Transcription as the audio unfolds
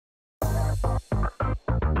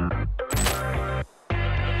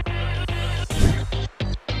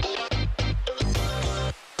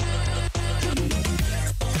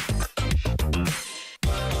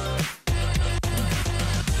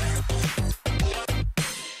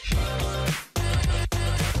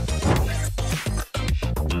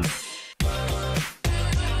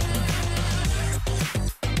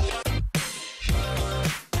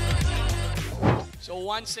So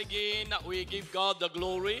once again, we give God the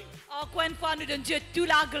glory. Encore une fois, nous donnons Dieu toute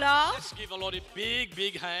la gloire. Let's give the Lord a big,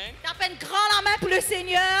 big hand. Tapez une grande main pour le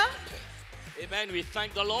Seigneur. Amen. We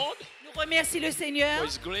thank the Lord Nous remercions le Seigneur for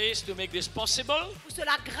His grace to make this possible. pour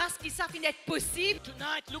la grâce qui s'est fait possible.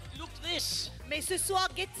 Tonight, look this. Mais ce soir,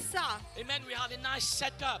 get ça. Amen. We have a nice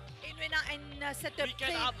setup. Et nous avons un setup We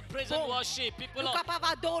can have praise and worship. People nous are, sommes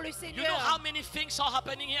capables d'adorer le you Seigneur. know how many things are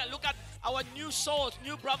happening here. Look at our new souls,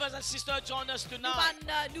 new brothers and sisters join us Nous tonight.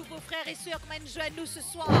 avons nouveaux frères et sœurs qui nous joignent nous ce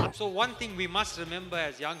soir. So one thing we must remember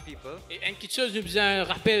as young people Et quelque chose nous besoin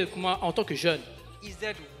rappelle comment en tant que jeunes, is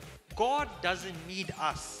that God doesn't need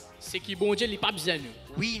us. c'est que bon Dieu n'est pas besoin de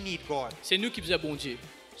nous. We need God. C'est nous qui besoin bon Dieu.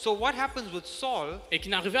 So what happens with Saul? Et qui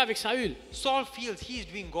est arrivé avec Saül. Saul feels he's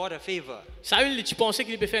doing God a favor, Saül, tu pensais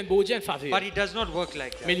qu'il peut faire un bon Dieu une faveur. but it does not work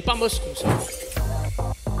like Mais il that. n'est pas mort comme ça.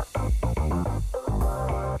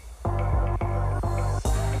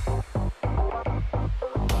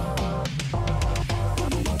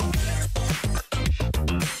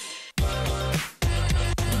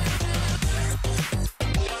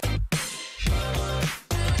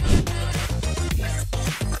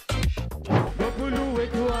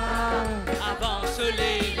 Avance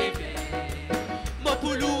les bébés, mon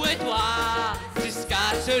poulou et toi,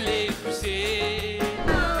 jusqu'à se les pousser.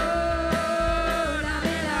 Oh,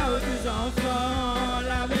 lavez là-haut tous enfants,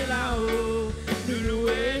 lavez là-haut, nous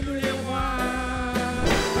louer, nous les rois.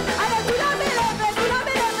 Allez, vous lavez les mains, vous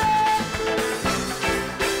lavez les mains.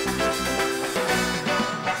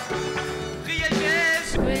 Priez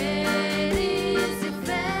Jésus. Great is your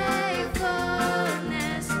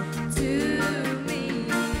faithfulness to me.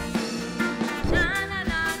 Na na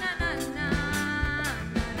na na na na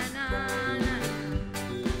na na na.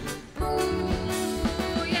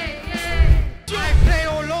 Ooh, yeah yeah. I pray,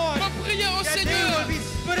 oh Lord, Va prier au that they Seigneur will be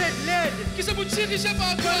spirit-led, qui se vous dirige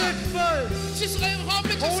par toi. spirit-full, Tu serais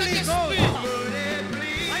rempli de Holy Saint-Esprit. Ghost.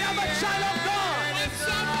 I am a child of God.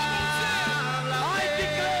 I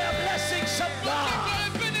declare blessings of God. La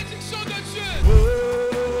bénédiction de Dieu.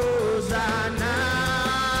 Hosanna,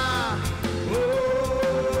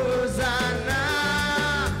 Hosanna,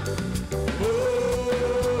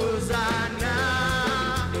 Hosanna.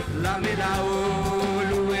 Lavez là-haut,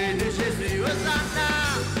 louez de Jésus, Hosanna.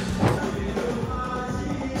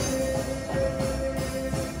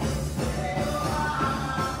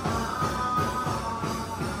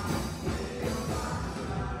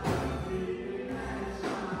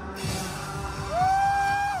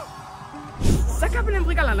 Ça qu'a fait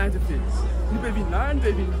l'imbrique à la night de fait. Nous pouvons venir là, nous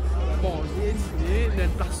pouvons venir manger, dîner, dans une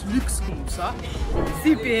place luxe comme ça.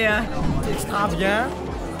 Super, extra bien,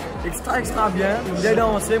 extra bien, bien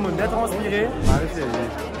dansé, bien transpiré.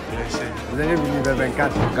 Vous allez venir le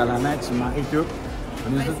 24 au Gala sur Marie-Tube.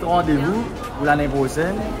 Nous avons rendez-vous pour l'année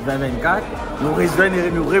prochaine, 2024. Nous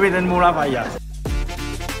réveillons la Lafayette.